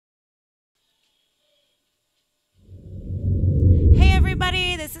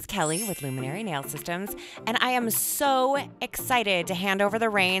this is Kelly with Luminary Nail Systems, and I am so excited to hand over the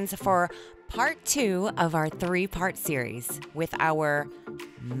reins for part 2 of our 3-part series with our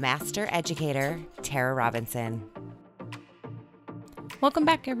Master Educator Tara Robinson. Welcome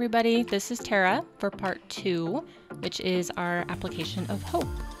back, everybody. This is Tara for part 2, which is our application of hope.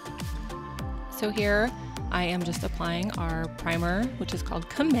 So here I am just applying our primer, which is called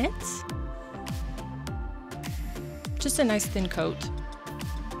Commit. Just a nice thin coat,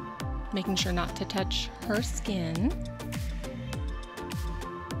 making sure not to touch her skin.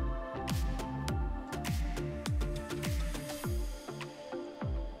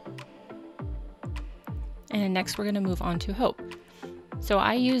 And next we're going to move on to Hope. So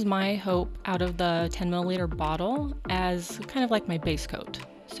I use my Hope out of the 10 milliliter bottle as kind of like my base coat.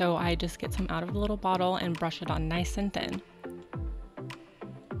 So I just get some out of the little bottle and brush it on nice and thin.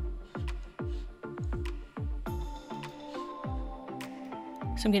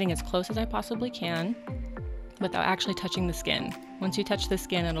 So I'm getting as close as I possibly can without actually touching the skin. Once you touch the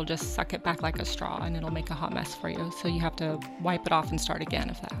skin, it'll just suck it back like a straw and it'll make a hot mess for you. So you have to wipe it off and start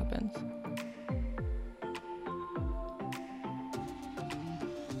again if that happens.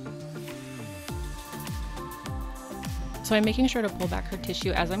 So I'm making sure to pull back her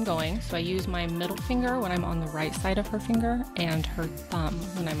tissue as I'm going. So I use my middle finger when I'm on the right side of her finger and her thumb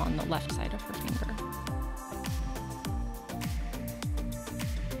when I'm on the left side of her finger.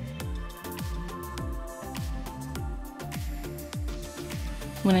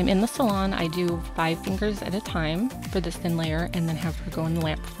 When I'm in the salon, I do 5 fingers at a time for this thin layer and then have her go in the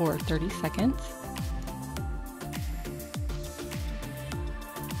lamp for 30 seconds.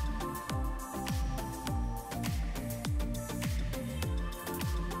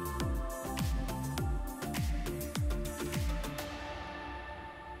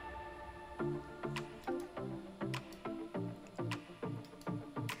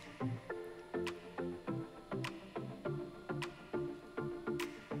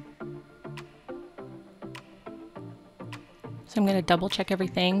 So I'm going to double check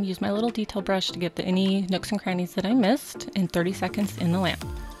everything, use my little detail brush to get any nooks and crannies that I missed, and 30 seconds in the lamp.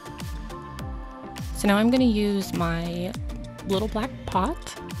 So now I'm going to use my little black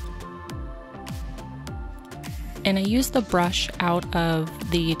pot, and I use the brush out of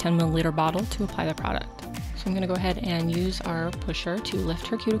the 10 milliliter bottle to apply the product. So I'm going to go ahead and use our pusher to lift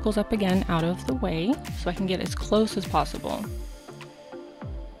her cuticles up again out of the way so I can get as close as possible.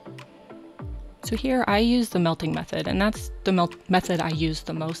 So here I use the melting method, and that's the method I use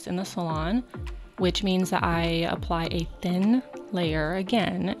the most in the salon, which means that I apply a thin layer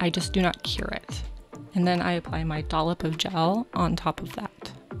again. I just do not cure it. And then I apply my dollop of gel on top of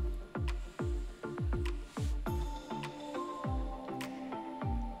that.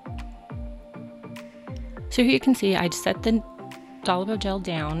 So here you can see I set the dollop of gel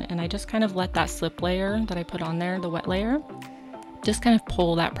down and I just kind of let that slip layer that I put on there, the wet layer, just kind of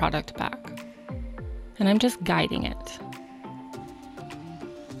pull that product back. And I'm just guiding it.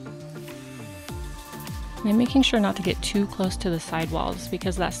 And I'm making sure not to get too close to the sidewalls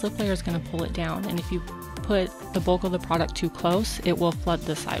because that slip layer is going to pull it down. And if you put the bulk of the product too close, it will flood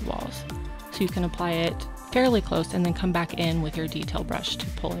the sidewalls. So you can apply it fairly close and then come back in with your detail brush to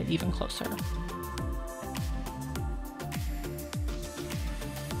pull it even closer.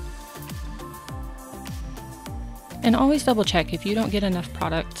 And always double check if you don't get enough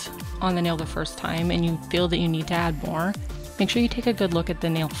product on the nail the first time and you feel that you need to add more, make sure you take a good look at the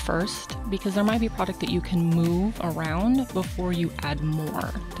nail first because there might be product that you can move around before you add more.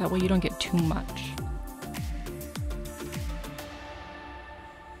 That way you don't get too much.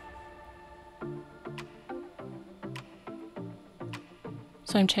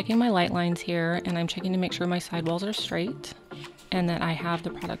 So I'm checking my light lines here and I'm checking to make sure my sidewalls are straight and that I have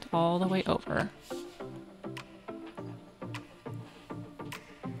the product all the way over.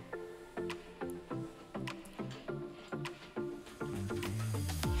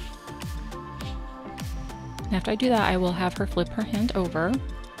 After I do that, I will have her flip her hand over,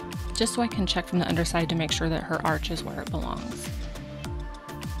 just so I can check from the underside to make sure that her arch is where it belongs.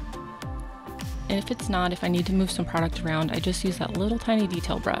 And if it's not, if I need to move some product around, I just use that little tiny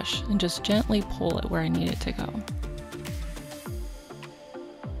detail brush and just gently pull it where I need it to go.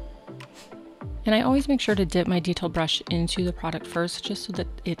 And I always make sure to dip my detail brush into the product first, just so that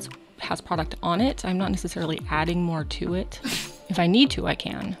it has product on it. I'm not necessarily adding more to it. If I need to, I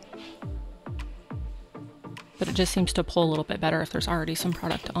can. But it just seems to pull a little bit better if there's already some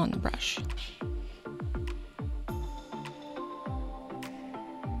product on the brush.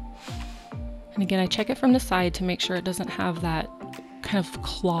 And again, I check it from the side to make sure it doesn't have that kind of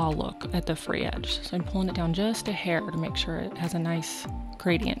claw look at the free edge. So I'm pulling it down just a hair to make sure it has a nice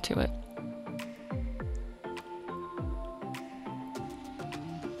gradient to it.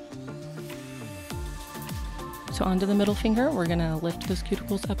 So onto the middle finger, we're gonna lift those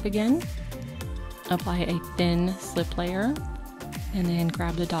cuticles up again, apply a thin slip layer, and then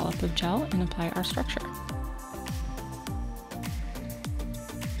grab the dollop of gel and apply our structure.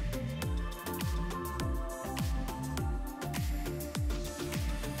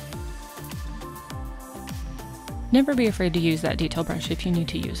 Never be afraid to use that detail brush if you need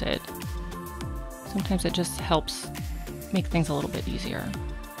to use it. Sometimes it just helps make things a little bit easier.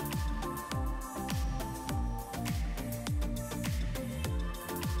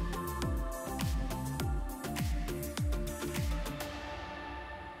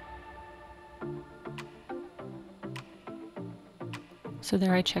 So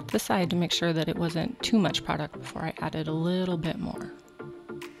there I checked the side to make sure that it wasn't too much product before I added a little bit more.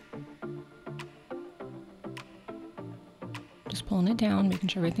 Just pulling it down, making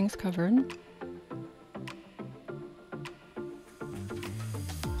sure everything's covered.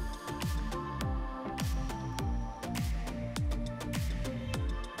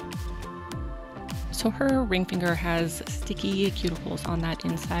 So her ring finger has sticky cuticles on that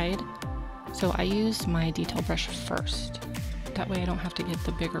inside. So I used my detail brush first. That way I don't have to get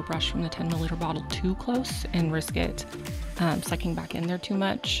the bigger brush from the 10 milliliter bottle too close and risk it sucking back in there too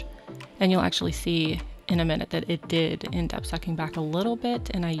much. And you'll actually see in a minute that it did end up sucking back a little bit,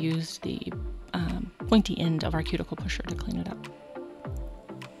 and I used the pointy end of our cuticle pusher to clean it up.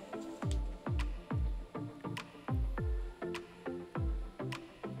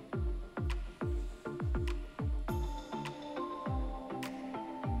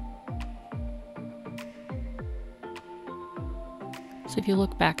 So if you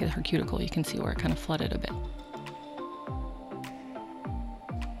look back at her cuticle, you can see where it kind of flooded a bit.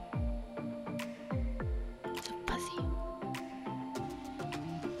 It's so fuzzy.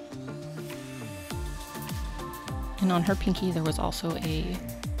 And on her pinky, there was also a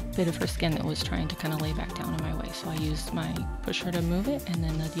bit of her skin that was trying to kind of lay back down in my way. So I used my pusher to move it, and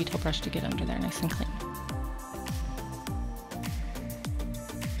then the detail brush to get under there nice and clean.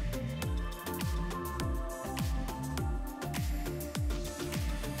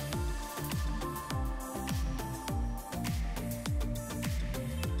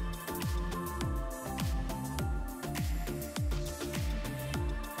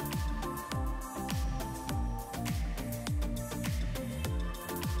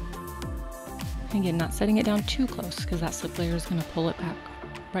 Again, not setting it down too close because that slip layer is going to pull it back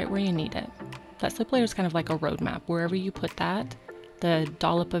right where you need it. That slip layer is kind of like a roadmap. Wherever you put that, the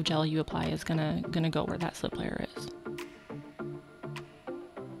dollop of gel you apply is gonna go where that slip layer is.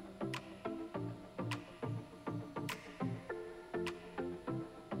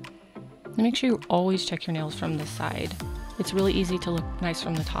 And make sure you always check your nails from the side. It's really easy to look nice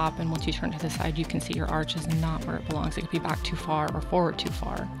from the top, and once you turn to the side, you can see your arch is not where it belongs. It could be back too far or forward too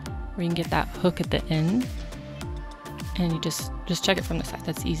far. Where you can get that hook at the end, and you just check it from the side.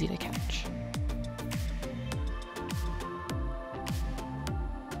 That's easy to catch.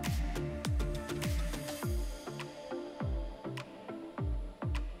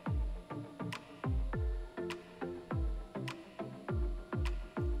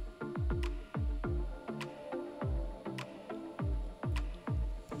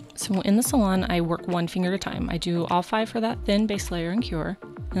 So in the salon, I work one finger at a time. I do all 5 for that thin base layer and cure.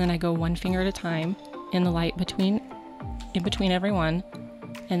 And then I go one finger at a time in the light in between every one.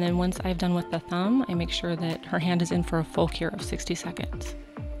 And then once I've done with the thumb, I make sure that her hand is in for a full cure of 60 seconds.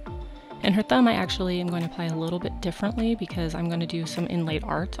 And her thumb, I actually am going to apply a little bit differently because I'm going to do some inlaid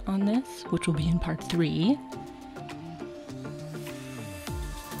art on this, which will be in part 3.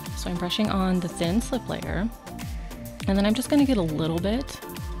 So I'm brushing on the thin slip layer, and then I'm just going to get a little bit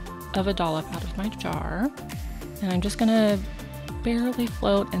of a dollop out of my jar, and I'm just going to barely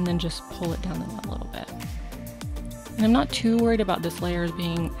float and then just pull it down the nail a little bit. And I'm not too worried about this layer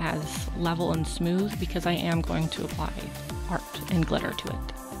being as level and smooth because I am going to apply art and glitter to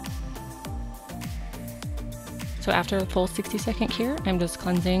it. So after a full 60-second cure, I'm just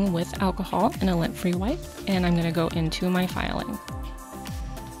cleansing with alcohol and a lint-free wipe, and I'm going to go into my filing.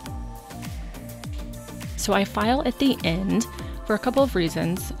 So I file at the end for a couple of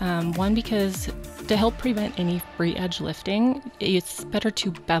reasons. One, because to help prevent any free edge lifting, it's better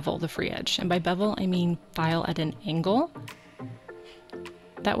to bevel the free edge. And by bevel, I mean file at an angle.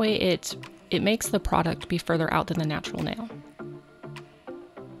 That way it makes the product be further out than the natural nail.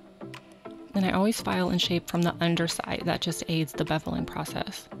 And I always file in shape from the underside. That just aids the beveling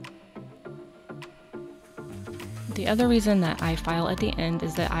process. The other reason that I file at the end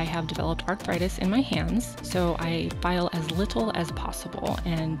is that I have developed arthritis in my hands, so I file as little as possible,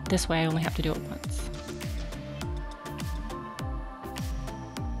 and this way I only have to do it once.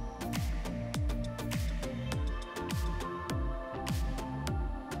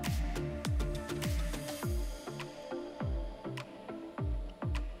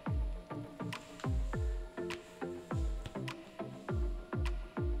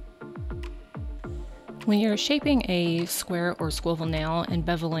 When you're shaping a square or swivel nail and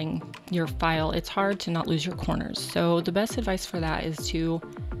beveling your file, it's hard to not lose your corners. So the best advice for that is to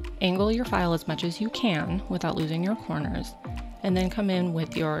angle your file as much as you can without losing your corners, and then come in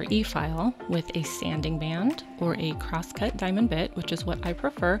with your e-file with a sanding band or a crosscut diamond bit, which is what I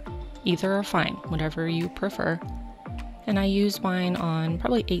prefer. Either are fine, whatever you prefer. And I use mine on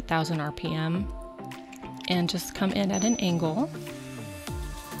probably 8,000 RPM and just come in at an angle.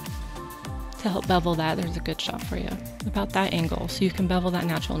 To help bevel that, there's a good shot for you, about that angle, so you can bevel that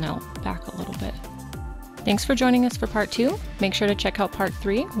natural nail back a little bit. Thanks for joining us for part 2. Make sure to check out part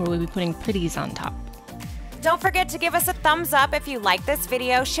 3, where we'll be putting pretties on top. Don't forget to give us a thumbs up if you like this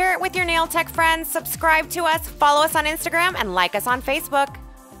video, share it with your nail tech friends, subscribe to us, follow us on Instagram, and like us on Facebook.